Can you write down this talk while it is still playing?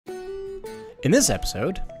In this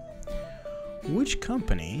episode, which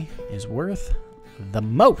company is worth the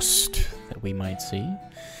most that we might see?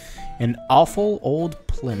 An awful old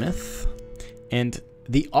Plymouth and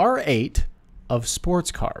the R8 of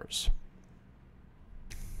sports cars.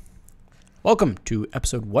 Welcome to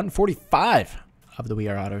episode 145 of the We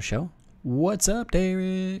Are Auto Show. What's up,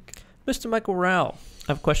 Derek? Mr. Michael Rao,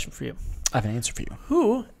 I have a question for you. I have an answer for you.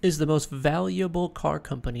 Who is the most valuable car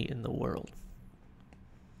company in the world?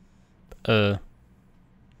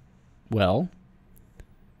 Well,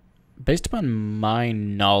 based upon my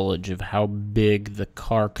knowledge of how big the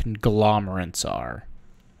car conglomerates are,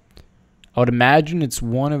 I would imagine it's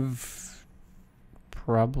one of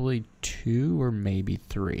probably two or maybe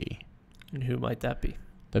three. And who might that be?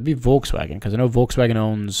 That'd be Volkswagen, because I know Volkswagen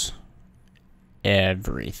owns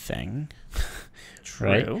everything. True.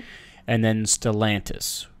 Right? And then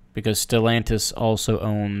Stellantis, because Stellantis also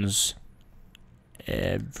owns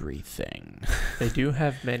everything. They do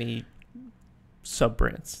have many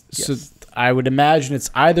sub-brands. Yes. So I would imagine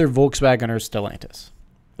it's either Volkswagen or Stellantis.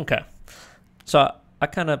 Okay. So I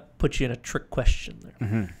kind of put you in a trick question there.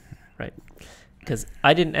 Mm-hmm. Right? Because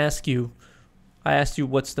I didn't ask you, I asked you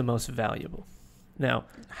what's the most valuable. Now,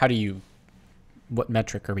 What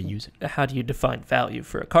metric are we using? how do you define value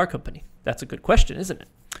for a car company? That's a good question, isn't it?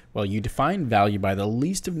 Well, you define value by the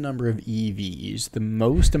least of number of EVs, the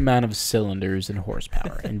most amount of cylinders and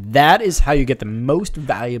horsepower. And that is how you get the most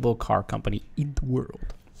valuable car company in the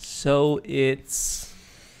world. So it's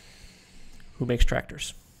who makes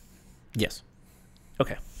tractors? Yes.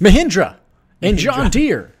 Okay. Mahindra and Mahindra. John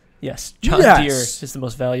Deere. Yes, John Yes. Deere is the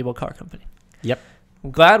most valuable car company. Yep.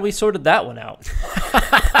 I'm glad we sorted that one out.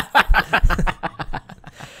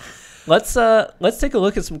 Let's take a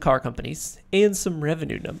look at some car companies and some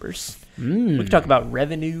revenue numbers. We can talk about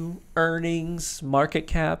revenue, earnings, market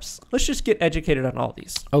caps. Let's just get educated on all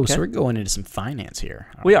these. Oh, okay? so we're going into some finance here.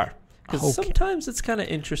 We are. Because Okay. sometimes it's kind of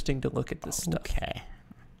interesting to look at this stuff. Okay.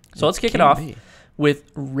 So let's kick it off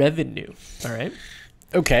with revenue. All right.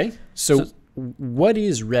 Okay. So what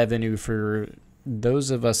is revenue for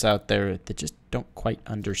those of us out there that just don't quite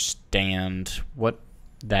understand what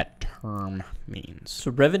that term means?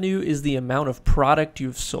 So revenue is the amount of product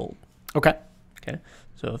you've sold. Okay. Okay.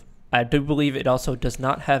 So I do believe it also does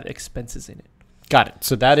not have expenses in it. Got it.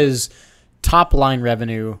 So that is top line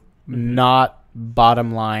revenue, not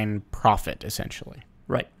bottom line profit, essentially.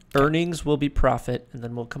 Right. Earnings will be profit, and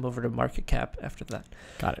then we'll come over to market cap after that.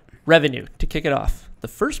 Got it. Revenue, to kick it off. The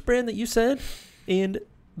first brand that you said and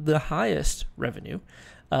the highest revenue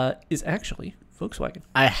is actually Volkswagen.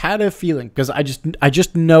 I had a feeling because I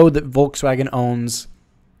just know that Volkswagen owns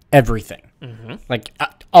everything. Mm-hmm. Like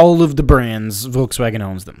all of the brands, Volkswagen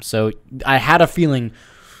owns them. So I had a feeling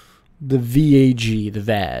the the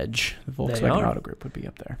Volkswagen Auto Group would be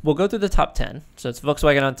up there. We'll go through the top 10. So it's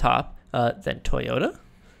Volkswagen on top, then Toyota,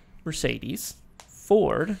 Mercedes,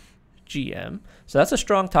 Ford, GM. So that's a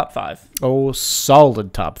strong top 5. Oh,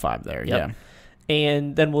 solid top 5 there. Yep. Yeah.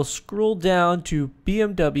 And then we'll scroll down to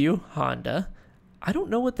BMW, Honda. I don't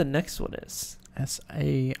know what the next one is.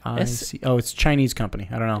 SAIC. Oh, it's a Chinese company.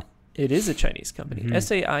 I don't know. It is a Chinese company. Mhm.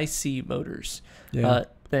 SAIC Motors. Yeah.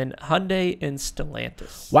 Then Hyundai and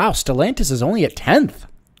Stellantis. Wow, Stellantis is only at 10th.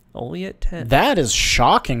 Only at 10. That is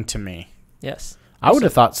shocking to me. Yes. I would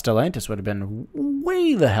have thought Stellantis would have been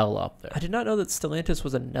way the hell up there. I did not know that Stellantis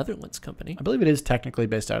was a Netherlands company. I believe it is technically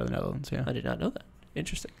based out of the Netherlands, yeah. I did not know that.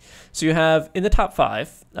 Interesting. So you have in the top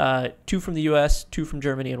 5, 2 from the U.S., 2 from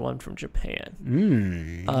Germany, and 1 from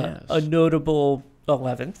Japan. Yes. A notable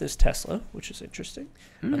 11th is Tesla, which is interesting.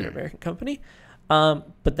 Another American company.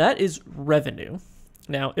 But that is revenue.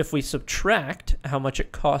 Now, if we subtract how much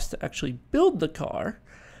it costs to actually build the car,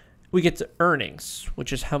 we get to earnings,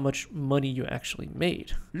 which is how much money you actually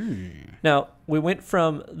made. Now, we went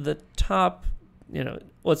from the top,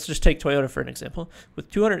 let's just take Toyota for an example, with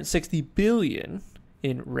 $260 billion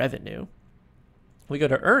in revenue. We go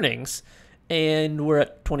to earnings, and we're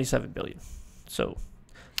at $27 billion. So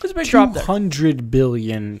there's a big drop there. $200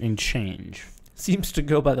 billion in change. Seems to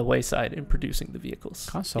go by the wayside in producing the vehicles.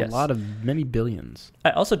 Costs a lot of many billions. I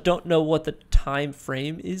also don't know what the time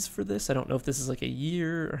frame is for this. I don't know if this is like a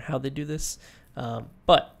year or how they do this.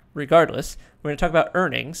 But regardless, we're going to talk about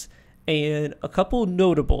earnings, and a couple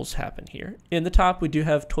notables happen here. In the top, we do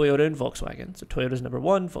have Toyota and Volkswagen. So Toyota's number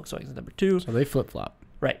 1, Volkswagen's number 2. So they flip-flop.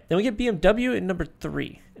 Right. Then we get BMW in number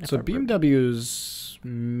 3. So BMW's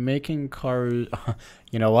making cars...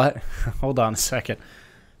 You know what? Hold on a second.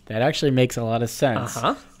 That actually makes a lot of sense.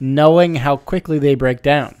 Knowing how quickly they break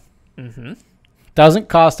down. Mm-hmm. Doesn't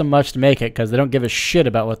cost them much to make it because they don't give a shit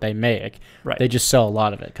about what they make. Right. They just sell a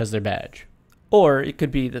lot of it because they're badge. Or it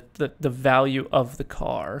could be that the value of the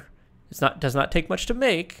car does not take much to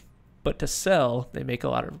make, but to sell, they make a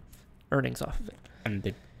lot of earnings off of it. And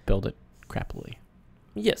they build it crappily.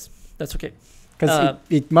 Yes, that's okay. Because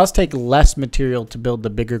it must take less material to build the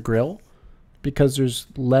bigger grill because there's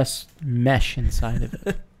less mesh inside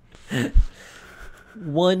of it.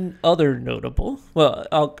 One other notable, well,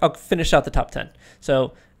 I'll finish out the top 10.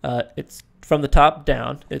 So it's from the top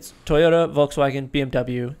down. It's Toyota, Volkswagen,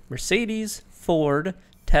 BMW, Mercedes, Ford,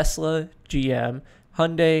 Tesla, GM,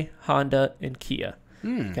 Hyundai, Honda, and Kia.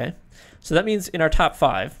 Okay, so that means in our top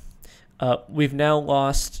 5, we've now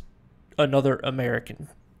lost another American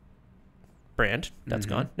brand. That's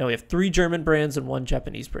gone. Now we have 3 German brands and 1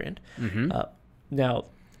 Japanese brand. Now,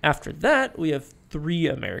 after that, we have 3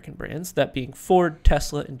 American brands, that being Ford,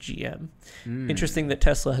 Tesla, and GM. Interesting that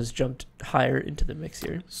Tesla has jumped higher into the mix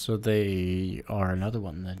here. So they are another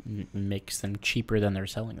one that makes them cheaper than they're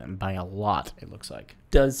selling them by a lot, it looks like.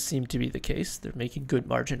 Does seem to be the case. They're making good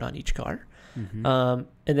margin on each car. And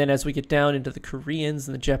then as we get down into the Koreans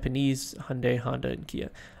and the Japanese, Hyundai, Honda, and Kia.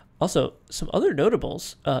 Also, some other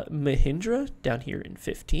notables. Mahindra down here in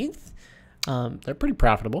 15th. They're pretty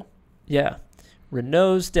profitable. Yeah.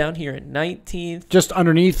 Renault's down here in 19th. Just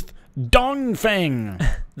underneath Dongfeng.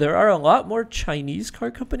 There are a lot more Chinese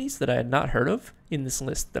car companies that I had not heard of in this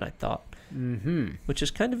list than I thought, which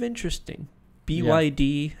is kind of interesting.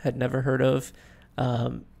 BYD had never heard of.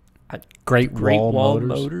 Great Wall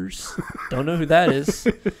Motors. Don't know who that is.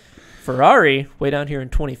 Ferrari, way down here in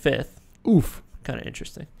 25th. Oof. Kind of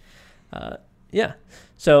interesting. Yeah.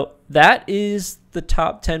 So that is the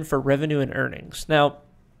top 10 for revenue and earnings. Now,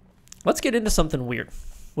 let's get into something weird,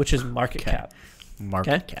 which is market cap.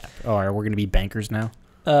 Market cap. Oh, we're going to be bankers now?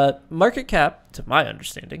 Market cap, to my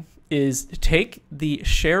understanding, is take the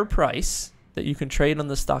share price that you can trade on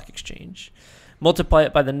the stock exchange, multiply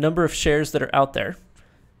it by the number of shares that are out there,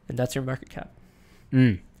 and that's your market cap.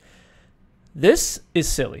 This is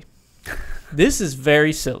silly. This is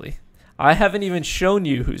very silly. I haven't even shown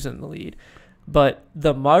you who's in the lead, but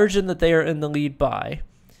the margin that they are in the lead by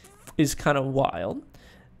is kind of wild,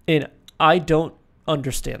 and I don't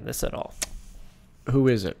understand this at all. Who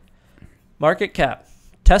is it? Market cap,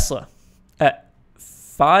 Tesla at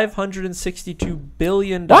 $562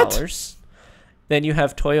 billion. What? Then you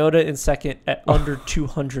have Toyota in second at under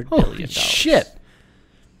 $200 billion. Holy shit.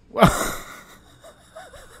 Well,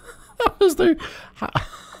 that was the...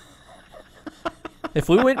 If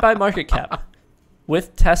we went by market cap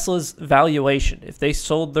with Tesla's valuation, if they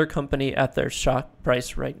sold their company at their stock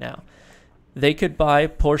price right now, they could buy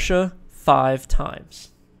Porsche 5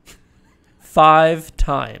 times. 5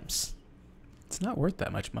 times. It's not worth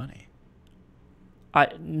that much money.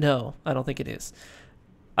 No, I don't think it is.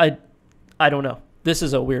 I don't know. This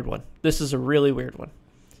is a weird one. This is a really weird one.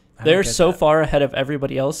 They're so far ahead of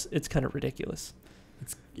everybody else. It's kind of ridiculous.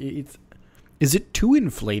 Is it too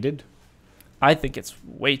inflated? I think it's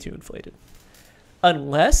way too inflated.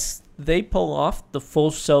 Unless they pull off the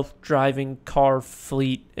full self-driving car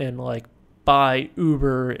fleet and like buy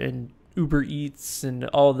Uber and Uber Eats and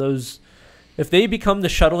all those. If they become the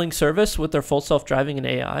shuttling service with their full self-driving and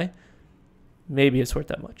AI, maybe it's worth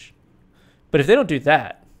that much. But if they don't do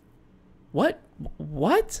that, what?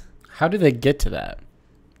 How do they get to that?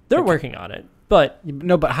 They're working on it. But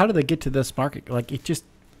no, but how do they get to this market? Like it just...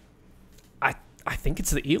 I think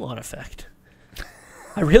it's the Elon effect.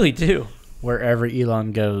 I really do. Wherever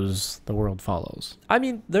Elon goes, the world follows. I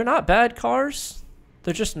mean, they're not bad cars.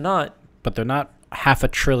 They're just not. But they're not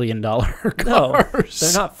 $500 billion cars. No,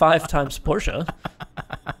 they're not 5 times Porsche.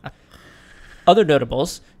 Other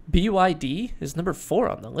notables, BYD is number 4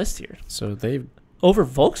 on the list here. So they've... Over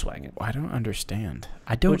Volkswagen. I don't understand.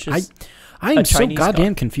 I am so Chinese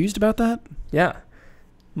goddamn car. confused about that. Yeah.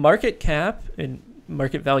 Market cap and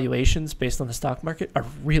market valuations based on the stock market are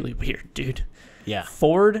really weird, dude. Yeah.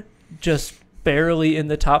 Ford just barely in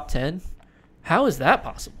the top 10. How is that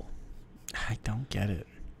possible? I don't get it.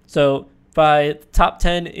 So by top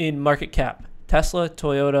 10 in market cap, Tesla,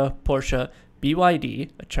 Toyota, Porsche,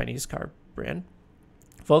 BYD, a Chinese car brand,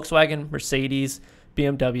 Volkswagen, Mercedes,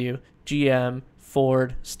 BMW, GM,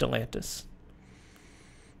 Ford, Stellantis.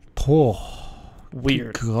 Oh,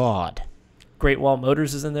 weird. God. Great Wall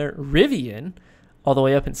Motors is in there. Rivian, all the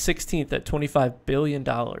way up in 16th at $25 billion.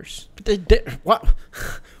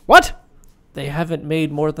 What? They haven't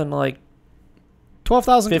made more than like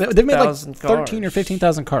 12,000. They've made like 13 cars. or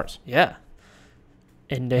 15,000 cars. Yeah.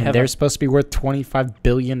 And they're supposed to be worth $25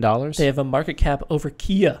 billion? They have a market cap over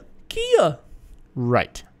Kia. Kia!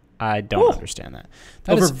 Right. I don't understand that.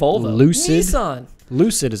 That over is Volvo. Lucid. Nissan.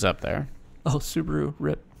 Lucid is up there. Oh, Subaru.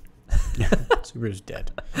 RIP. Subaru's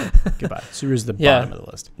dead. Goodbye. Subaru's the Yeah. bottom of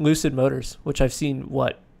the list. Lucid Motors, which I've seen,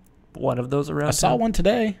 one of those around. I saw town? one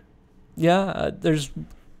today. Yeah, there's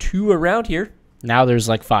 2 around here. Now there's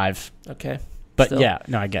like 5. Okay. But Still. yeah,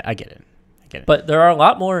 no, I get it. But there are a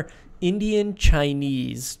lot more Indian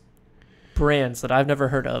Chinese brands that I've never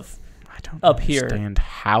heard of. I don't up here. understand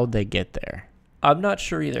how they get there. I'm not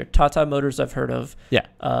sure either. Tata Motors I've heard of. Yeah.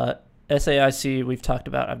 SAIC we've talked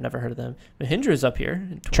about. I've never heard of them. Mahindra's up here.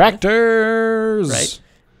 In Torrance. Tractors. Right.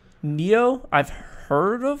 Neo, I've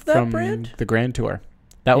heard of that From brand. the Grand Tour.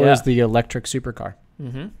 That Yeah. was the electric supercar.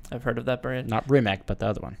 Mm-hmm. I've heard of that brand. Not Rimac, but the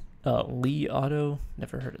other one. Lee Auto,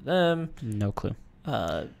 never heard of them. No clue.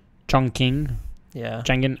 Uh, Chongqing. yeah.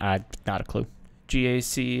 Chang'an. Not a clue.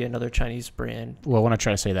 GAC, another Chinese brand. Well, when I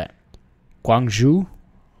try to say that. Guangzhou.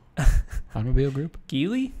 Automobile Group.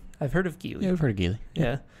 Geely? I've heard of Geely. Yeah, we've heard of Geely.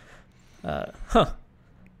 Yeah.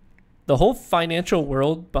 The whole financial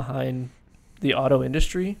world behind the auto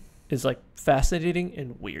industry is like fascinating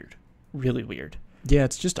and weird. Really weird. Yeah,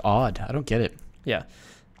 it's just odd. I don't get it. Yeah.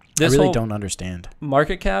 I This really whole don't understand.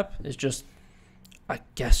 market cap is just, I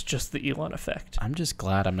guess, just the Elon effect. I'm just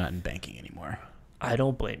glad I'm not in banking anymore. I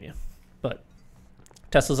don't blame you. But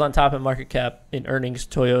Tesla's on top in market cap. In earnings,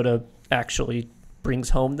 Toyota actually brings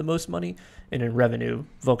home the most money. And in revenue,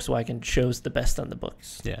 Volkswagen shows the best on the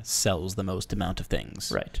books. Yeah, sells the most amount of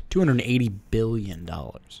things. Right. $280 billion.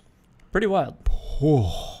 Pretty wild.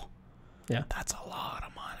 Oh, Yeah. that's a lot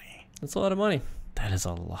of money. That's a lot of money. That is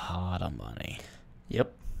a lot of money.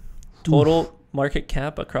 Yep. Total market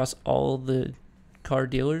cap across all the car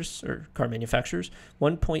dealers or car manufacturers,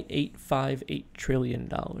 $1.858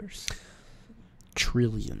 trillion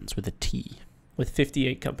Trillions with a T. with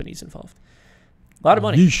 58 companies involved. A lot of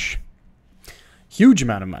money. Yeesh. Huge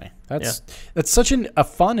amount of money. That's such a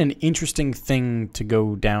fun and interesting thing to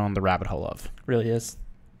go down the rabbit hole of. Really is.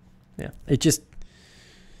 It just,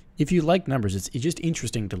 if you like numbers, it's just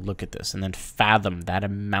interesting to look at this and then fathom that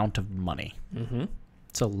amount of money. Mm-hmm.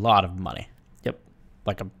 It's a lot of money. Yep.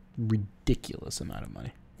 Like a ridiculous amount of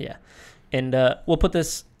money. Yeah. And we'll put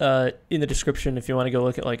this in the description if you want to go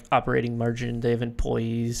look at like operating margin. They have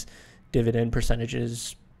employees, dividend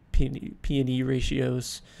percentages, P&E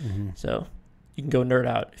ratios. Mm-hmm. So you can go nerd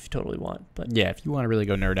out if you totally want. But Yeah, if you want to really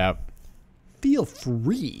go nerd out, feel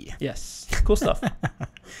free. yes, cool stuff.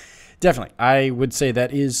 Definitely. I would say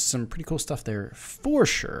that is some pretty cool stuff there for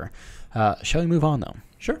sure. Shall we move on, though?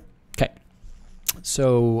 Sure. Okay.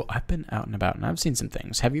 So I've been out and about, and I've seen some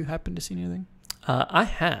things. Have you happened to see anything? I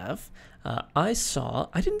have. I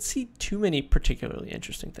didn't see too many particularly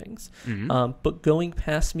interesting things, Mm-hmm. but going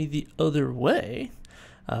past me the other way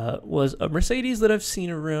was a Mercedes that I've seen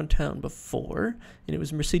around town before, and it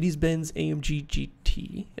was Mercedes-Benz AMG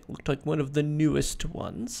GT. It looked like one of the newest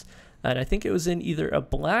ones, and I think it was in either a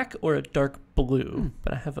black or a dark blue,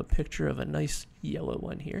 but I have a picture of a nice yellow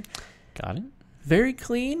one here. Got it. Very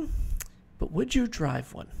clean, but would you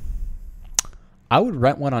drive one? I would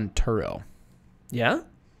rent one on Turo. Yeah?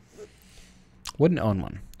 Wouldn't own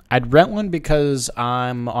one. I'd rent one because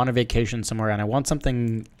I'm on a vacation somewhere and I want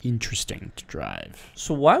something interesting to drive.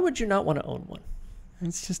 So why would you not want to own one?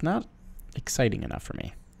 It's just not exciting enough for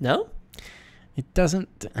me. No? It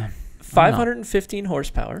doesn't. 515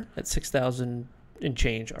 horsepower at 6,000 and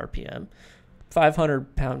change RPM,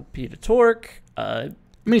 500 pound-feet of torque. I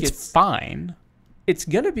mean, it's fine. It's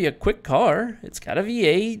going to be a quick car. It's got a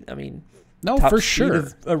V8. I mean, No, top for speed sure.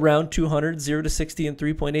 of around 200, 0 to 60 in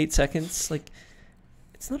 3.8 seconds. Like,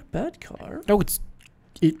 it's not a bad car. No,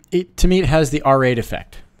 it to me it has the R8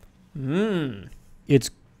 effect. It's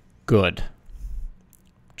good.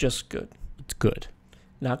 Just good. It's good.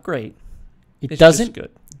 Not great. It It's doesn't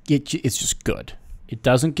just good. it's just good. It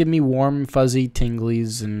doesn't give me warm, fuzzy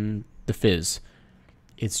tinglies and the fizz.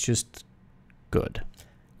 It's just good.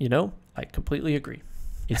 You know, I completely agree.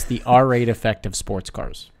 It's the R8 effect of sports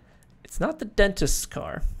cars. It's not the dentist's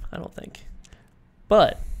car, I don't think.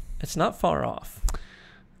 But it's not far off.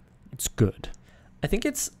 It's good. I think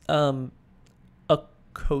it's a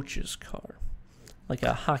coach's car, like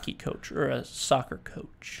a hockey coach or a soccer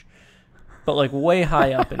coach, but like way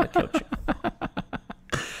high up in the coaching.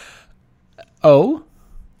 Oh,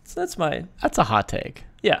 So that's a hot take.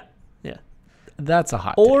 yeah. That's a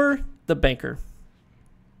hot take. Or the banker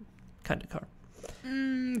kind of car.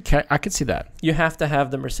 Okay, I could see that. You have to have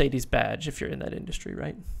the Mercedes badge if you're in that industry,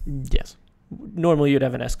 right? Yes. Normally you'd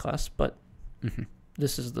have an S-Class, but Mm-hmm.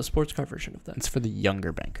 this is the sports car version of that. It's for the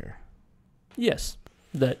younger banker. Yes,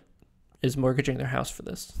 that is mortgaging their house for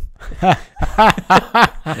this.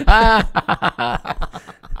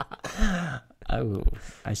 Oh,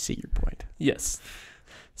 I see your point. Yes.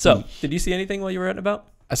 So, did you see anything while you were out and about?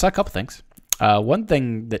 I saw a couple things. One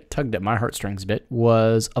thing that tugged at my heartstrings a bit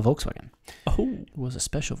was a Volkswagen. Oh. It was a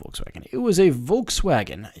special Volkswagen. It was a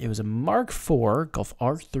Volkswagen. It was a Mark IV Golf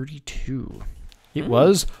R32. It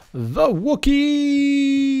was the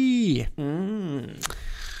Wookiee.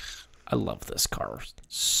 I love this car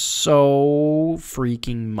so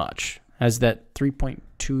freaking much. Has that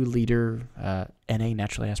 3.2 liter NA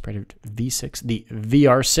naturally aspirated V6, the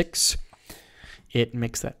VR6. It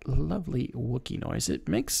makes that lovely Wookiee noise. It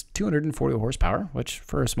makes 240 horsepower, which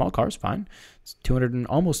for a small car is fine. It's 200 and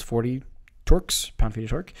almost 40 torques, pound-feet of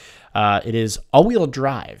torque. It is all-wheel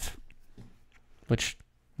drive, which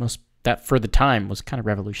that for the time was kind of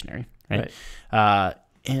revolutionary, right?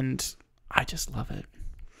 And I just love it.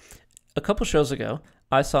 A couple shows ago,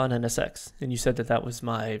 I saw an NSX, and you said that was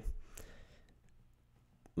my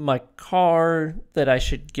car that I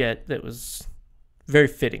should get that was very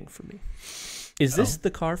fitting for me. Is this the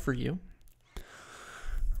car for you?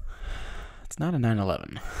 It's not a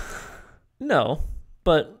 911. No,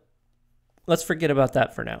 but let's forget about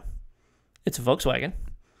that for now. It's a Volkswagen.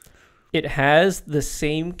 It has the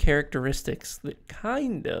same characteristics that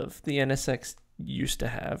kind of the NSX used to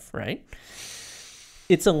have, right?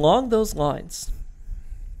 It's along those lines.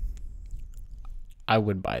 I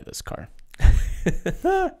would buy this car.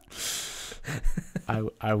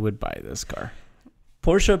 I would buy this car.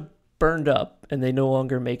 Porsche burned up and they no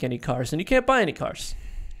longer make any cars and you can't buy any cars.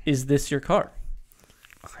 Is this your car?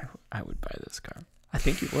 I would buy this car. I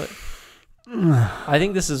think you would. I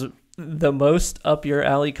think this is the most up your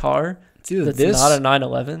alley car. It's either that's this, not a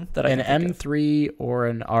 911 that I can an think of. M3 or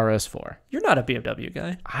an RS4. You're not a BMW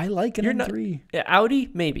guy. I like an M3. Audi,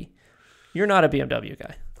 maybe. You're not a BMW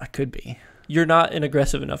guy. I could be. You're not an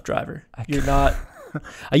aggressive enough driver. You're not.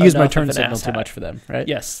 I use my enough turn of an signal asshat. too much for them, right?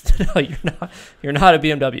 Yes. No, you're not. You're not a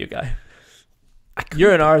BMW guy.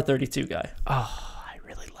 You're an R32 guy. Oh, I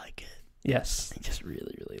really like it. Yes. I just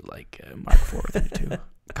really, really like Mark IV 32. God,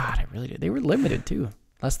 I really did. They were limited too.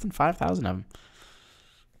 Less than 5,000 of them.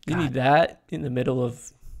 You need that in the middle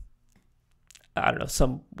of, I don't know,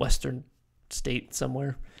 some western state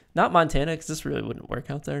somewhere. Not Montana, because this really wouldn't work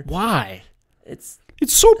out there. Why? It's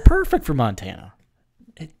so perfect for Montana.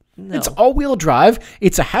 no. It's all-wheel drive.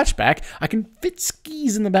 It's a hatchback. I can fit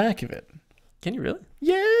skis in the back of it. Can you really?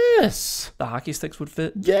 Yes. The hockey sticks would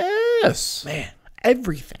fit. Yes. Man,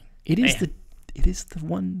 Everything. It is Man. the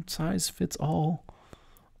one size fits all.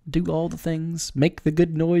 Do all the things. Make the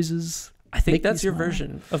good noises. I think Make me that's your smile.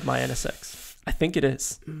 version of my NSX. I think it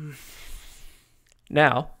is.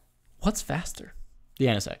 Now, what's faster? The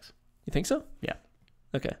NSX. You think so? Yeah.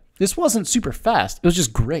 Okay. This wasn't super fast. It was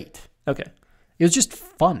just great. Okay. It was just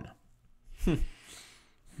fun. I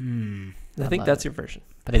I think love that's it. your version.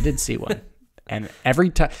 But I did see one. And every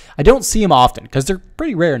time, I don't see them often because they're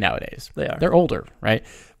pretty rare nowadays. They are. They're older, right?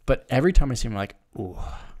 But every time I see them, I'm like, ooh,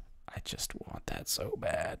 I just want that so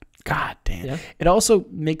bad. God damn. Yeah. It also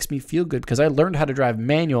makes me feel good because I learned how to drive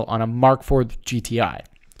manual on a Mark IV GTI.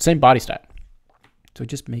 Same body style. So it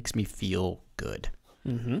just makes me feel good.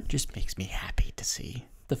 Mm-hmm. It just makes me happy to see.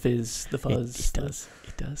 The fizz, the fuzz. It does.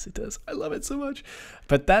 It does. It does. I love it so much.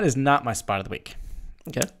 But that is not my spot of the week.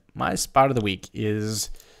 Okay. My spot of the week is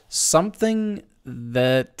something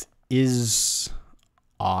that is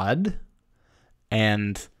odd,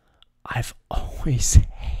 and I've always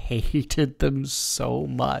hated them so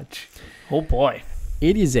much. Oh boy.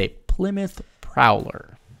 It is a Plymouth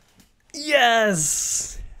Prowler.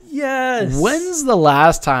 Yes. Yes. When's the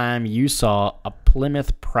last time you saw a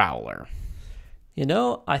Plymouth Prowler? You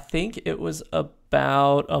know, I think it was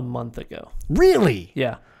about a month ago. Really?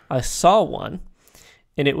 Yeah. I saw one,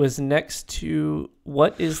 and it was next to,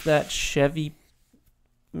 what is that Chevy?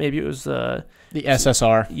 Maybe it was The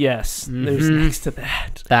SSR. yes. There's next to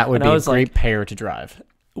that. That would And be I a was great like, pair to drive.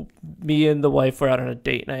 me and the wife were out on a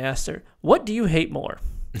date, and I asked her, "What do you hate more?"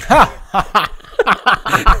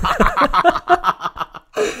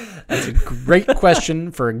 That's a great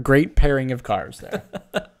question for a great pairing of cars there.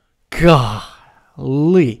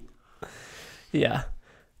 Golly. Yeah.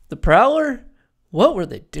 The Prowler, what were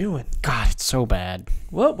they doing? God, it's so bad.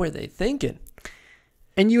 What were they thinking?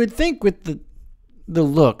 And you would think with the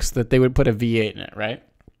looks that they would put a V8 in it, right?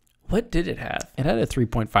 What did it have? It had a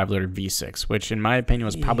 3.5 liter V6, which in my opinion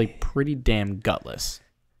was probably pretty damn gutless.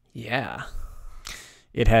 Yeah.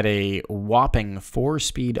 It had a whopping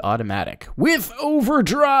 4-speed automatic with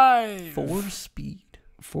overdrive. 4-speed.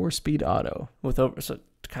 4-speed auto. With over, so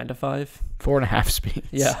kind of 5? 4.5 speeds.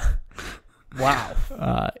 Yeah. Wow.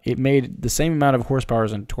 It made the same amount of horsepower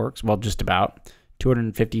and torques, well, just about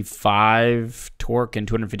 255 torque and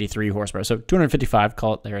 253 horsepower. So 255,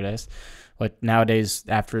 call it, there it is. But nowadays,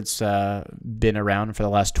 after it's been around for the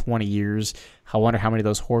last 20 years, I wonder how many of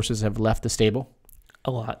those horses have left the stable. A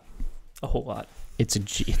lot, a whole lot. It's a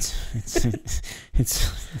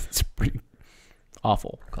pretty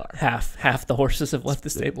awful car. Half the horses have left the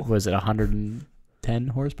stable. Was it 110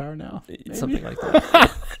 horsepower now? Maybe? Something like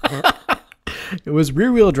that. It was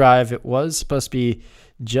rear-wheel drive. It was supposed to be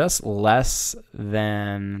just less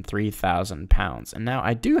than 3,000 pounds. And now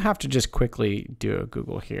I do have to just quickly do a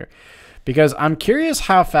Google here because I'm curious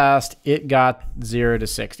how fast it got 0 to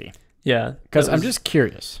 60. Yeah. Because I'm just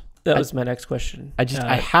curious. That was my next question.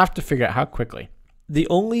 I have to figure out how quickly. The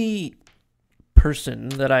only person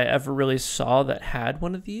that I ever really saw that had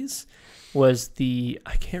one of these was I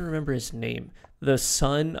can't remember his name, the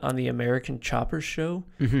son on the American Chopper show.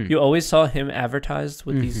 Mm-hmm. You always saw him advertised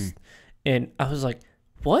with these, and I was like,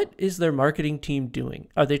 what is their marketing team doing?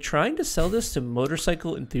 Are they trying to sell this to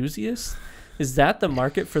motorcycle enthusiasts? Is that the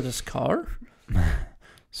market for this car?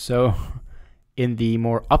 So in the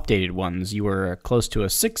more updated ones, you were close to a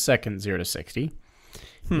 6-second 0 to 60.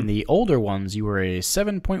 In the older ones, you were a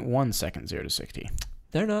 7.1 second 0 to 60.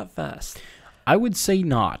 They're not fast. I would say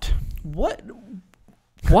not. What?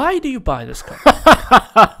 Why do you buy this car?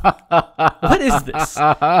 What is this?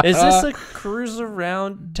 Is this a cruise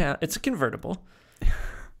around town? It's a convertible.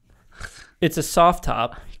 It's a soft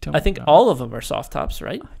top. I think all of them are soft tops,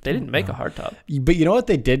 right? They didn't make a hard top. But you know what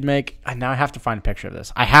they did make? Now I have to find a picture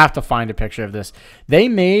of this. They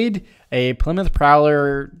made a Plymouth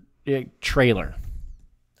Prowler trailer.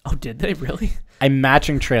 Oh, did they really? A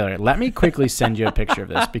matching trailer. Let me quickly send you a picture of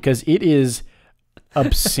this because it is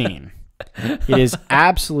obscene. It is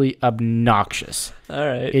absolutely obnoxious. All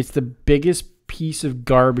right. It's the biggest piece of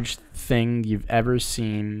garbage thing you've ever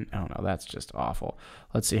seen. Oh, no, that's just awful.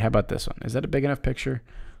 Let's see. How about this one? Is that a big enough picture?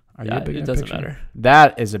 Are you a big enough doesn't picture? matter.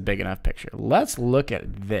 That is a big enough picture. Let's look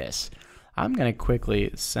at this. I'm going to quickly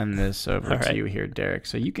send this over to you here, Derek,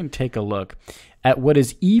 so you can take a look at what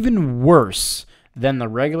is even worse than the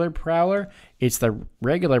regular Prowler. It's the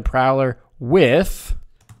regular Prowler with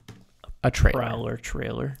a trailer. Prowler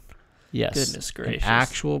trailer. Yes. Goodness gracious. An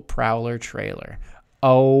actual Prowler trailer.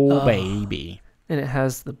 Oh, baby. And it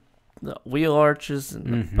has the wheel arches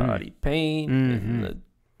and the body paint and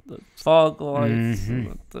the fog lights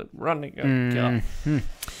and the running.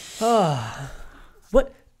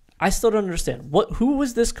 What? I still don't understand. Who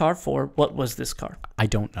was this car for? What was this car? I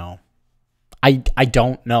don't know. I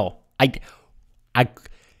don't know.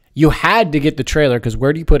 You had to get the trailer because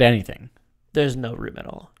where do you put anything? There's no room at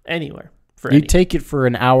all. Anywhere. You take it for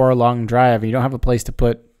an hour-long drive and you don't have a place to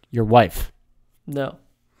put your wife. No.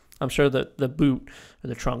 I'm sure that the boot or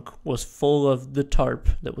the trunk was full of the tarp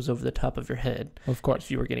that was over the top of your head. Of course.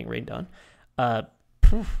 If you were getting rained on. I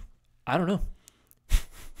don't know.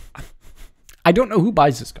 I don't know who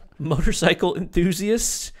buys this car. Motorcycle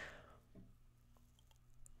enthusiasts?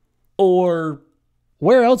 Or...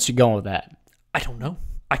 Where else you going with that? I don't know.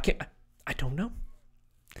 I don't know.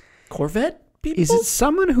 Corvette people? Is it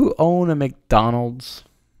someone who own a McDonald's?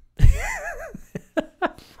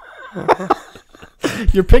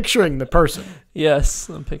 You're picturing the person. Yes,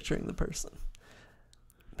 I'm picturing the person.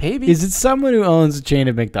 Maybe. Is it someone who owns a chain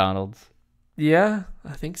of McDonald's? Yeah,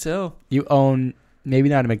 I think so. You own, maybe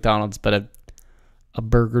not a McDonald's, but a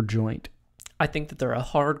burger joint. I think that they're a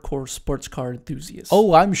hardcore sports car enthusiast.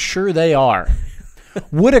 Oh, I'm sure they are.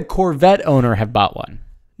 Would a Corvette owner have bought one?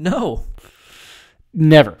 No.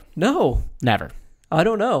 Never. No. Never. I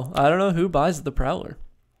don't know. I don't know who buys the Prowler.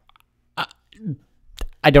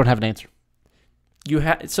 I don't have an answer.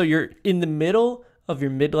 So you're in the middle of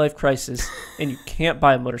your midlife crisis and you can't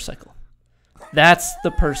buy a motorcycle. That's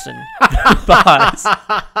the person who buys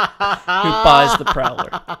the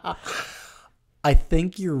Prowler. I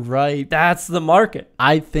think you're right. That's the market.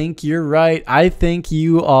 I think you're right. I think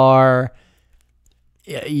you're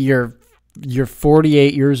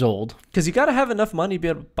 48 years old. Because you got to have enough money to be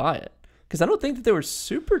able to buy it. Because I don't think that they were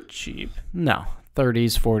super cheap. No,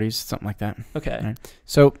 30s, 40s, something like that. Okay. Right.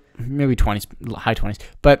 So maybe 20s, high 20s.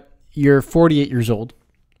 But you're 48 years old.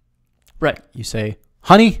 Right. You say,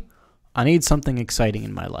 honey, I need something exciting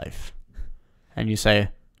in my life. And you say,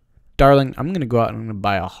 darling, I'm going to go out and I'm going to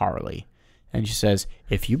buy a Harley. And she says,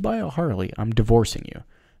 if you buy a Harley, I'm divorcing you.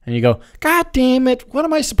 And you go, God damn it, what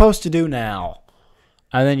am I supposed to do now?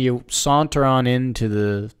 And then you saunter on into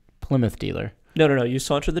the Plymouth dealer. No. You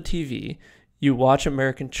saunter the TV. You watch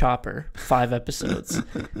American Chopper, 5 episodes.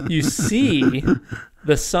 You see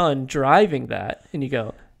the son driving that, and you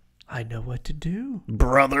go, I know what to do.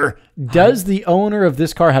 Brother, does the owner of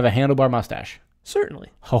this car have a handlebar mustache? Certainly.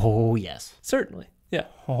 Oh, yes. Certainly. Yeah.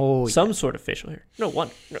 Oh, Some sort of facial hair. No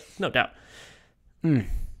doubt.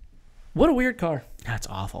 What a weird car. That's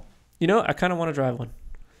awful. You know, I kind of want to drive one.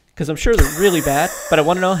 Because I'm sure they're really bad, but I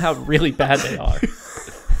want to know how really bad they are.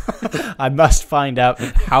 I must find out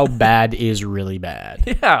how bad is really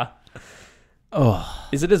bad. Yeah. Oh.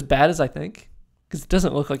 Is it as bad as I think? Because it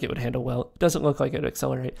doesn't look like it would handle well. It doesn't look like it would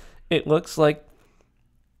accelerate. It looks like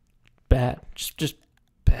bad. Just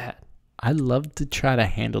bad. I'd love to try to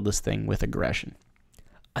handle this thing with aggression.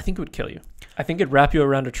 I think it would kill you. I think it'd wrap you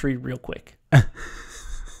around a tree real quick.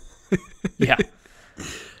 Yeah.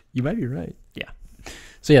 You might be right. Yeah.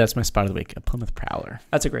 So yeah, that's my spot of the week, a Plymouth Prowler.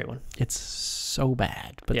 That's a great one. It's so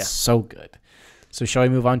bad, but so good. So shall we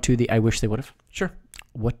move on to the I wish they would have? Sure.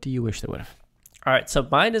 What do you wish they would have? All right. So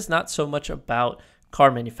mine is not so much about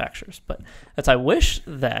car manufacturers, but that's I wish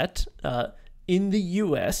that in the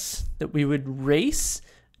U.S. that we would race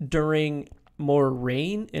during more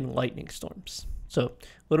rain and lightning storms. So a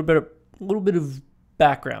little bit of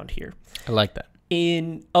background here. I like that.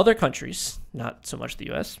 In other countries, not so much the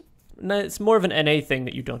U.S., it's more of an NA thing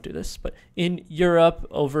that you don't do this, but in Europe,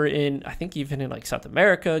 over in, I think even in like South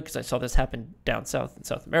America, because I saw this happen down south in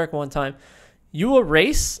South America one time, you will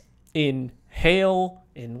race in hail,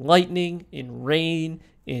 in lightning, in rain,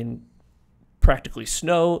 in practically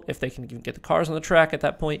snow, if they can even get the cars on the track at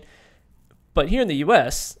that point. But here in the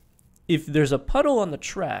U.S., if there's a puddle on the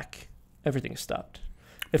track, everything is stopped.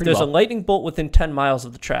 If there's a lightning bolt within 10 miles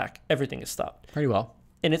of the track, everything is stopped. Pretty well.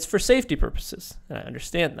 And it's for safety purposes, and I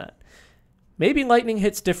understand that. Maybe lightning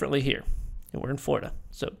hits differently here, and we're in Florida,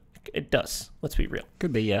 so it does. Let's be real.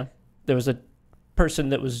 Could be, yeah. There was a person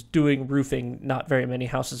that was doing roofing not very many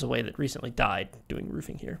houses away that recently died doing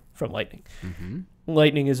roofing here from lightning. Mm-hmm.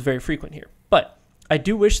 Lightning is very frequent here. But I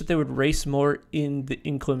do wish that they would race more in the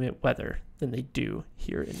inclement weather than they do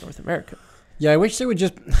here in North America. Yeah, I wish they would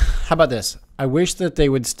just... How about this? I wish that they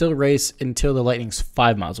would still race until the lightning's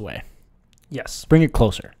 5 miles away. Yes. Bring it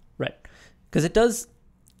closer. Right. Because it does...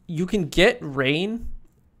 You can get rain,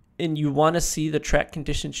 and you want to see the track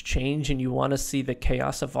conditions change, and you want to see the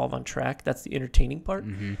chaos evolve on track. That's the entertaining part.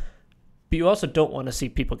 Mm-hmm. But you also don't want to see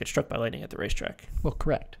people get struck by lightning at the racetrack. Well,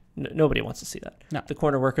 correct. Nobody wants to see that. No. The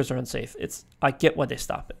corner workers are unsafe. I get why they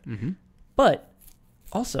stop it. Mm-hmm. But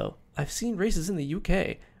also, I've seen races in the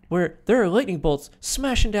UK where there are lightning bolts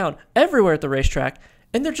smashing down everywhere at the racetrack,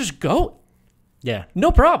 and they're just going. Yeah.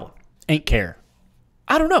 No problem. Ain't care.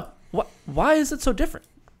 I don't know. Why is it so different?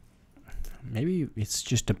 Maybe it's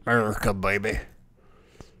just America, baby.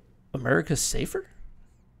 America's safer?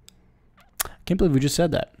 I can't believe we just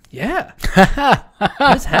said that. Yeah.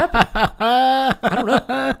 What's happening? I don't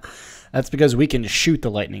know. That's because we can shoot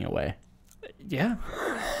the lightning away. Yeah.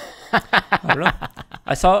 I don't know.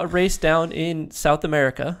 I saw a race down in South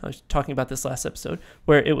America. I was talking about this last episode,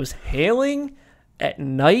 where it was hailing at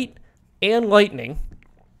night and lightning,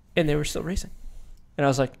 and they were still racing. And I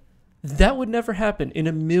was like, that would never happen in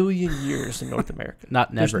a million years in North America. Never,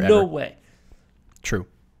 There's ever. no way. True.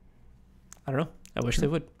 I don't know. I wish they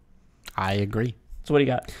would. I agree. So what do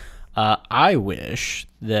you got? I wish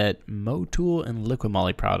that Motul and Liqui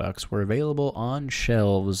Moly products were available on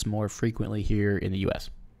shelves more frequently here in the U.S.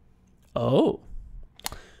 Oh.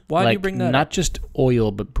 Why do you bring that not up? just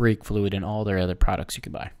oil, but brake fluid and all their other products you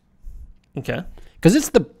can buy. Okay. Because it's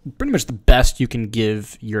pretty much the best you can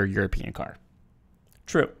give your European car.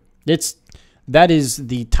 True. That is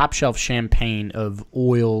the top shelf champagne of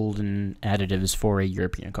oil and additives for a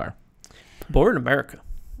European car. But we're in America.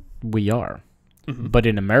 We are. Mm-hmm. But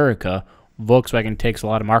in America, Volkswagen takes a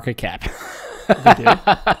lot of market cap. They do.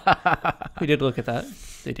 We did look at that.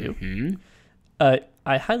 They do. Mm-hmm.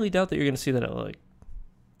 I highly doubt that you're going to see that at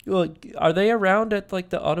are they around at like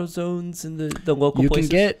the AutoZones and the local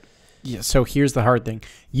places? So here's the hard thing.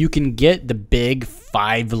 You can get the big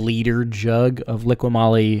 5-liter jug of Liqui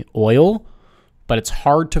Moly oil, but it's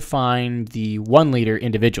hard to find the 1-liter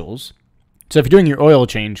individuals. So if you're doing your oil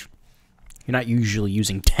change, you're not usually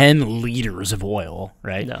using 10 liters of oil,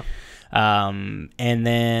 right? No. And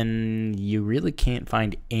then you really can't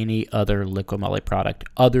find any other Liqui Moly product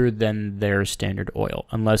other than their standard oil,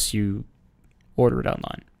 unless you order it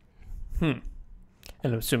online. And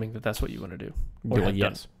I'm assuming that that's what you want to do.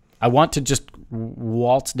 Yes. I want to just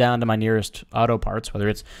waltz down to my nearest auto parts, whether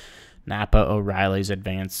it's Napa, O'Reilly's,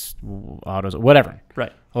 Advanced Autos, whatever.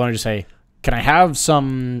 Right. I want to just say, can I have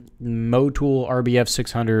some Motul RBF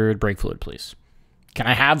 600 brake fluid, please? Can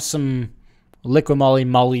I have some Liqui Moly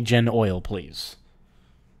Molygen oil, please?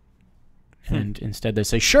 And instead they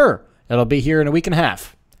say, sure, it'll be here in a week and a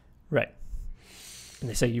half. Right. And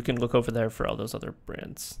they say you can look over there for all those other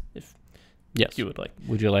brands if you would like.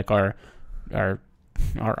 Would you like our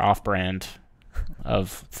off-brand of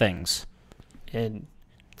things? And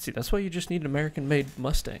See, that's why you just need an American-made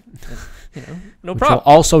Mustang. You know, no Which problem.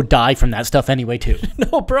 will also die from that stuff anyway, too.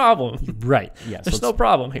 No problem. Right. Yes. There's no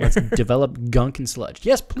problem here. Let's develop gunk and sludge.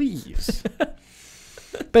 Yes, please. But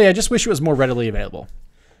yeah, I just wish it was more readily available.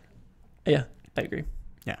 Yeah, I agree.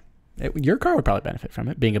 Yeah. Your car would probably benefit from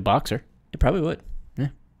it, being a boxer. It probably would. Yeah.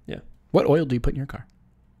 What oil do you put in your car?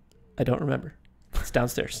 I don't remember. It's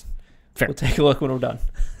downstairs. Fair. We'll take a look when we're done.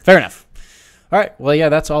 Fair enough. All right. Well, yeah,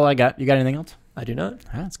 that's all I got. You got anything else? I do not. All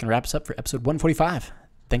right, that's going to wrap us up for episode 145.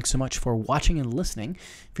 Thanks so much for watching and listening.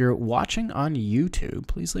 If you're watching on YouTube,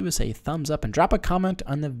 please leave us a thumbs up and drop a comment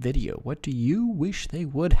on the video. What do you wish they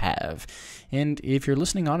would have? And if you're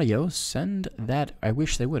listening audio, send that I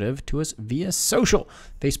wish they would have to us via social.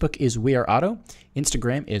 Facebook is We Are Auto.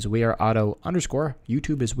 Instagram is We Are Auto _.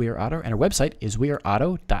 YouTube is We Are Auto. And our website is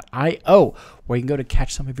weareauto.io, where you can go to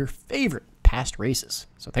catch some of your favorite past races.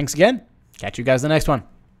 So thanks again. Catch you guys in the next one.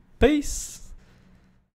 Peace.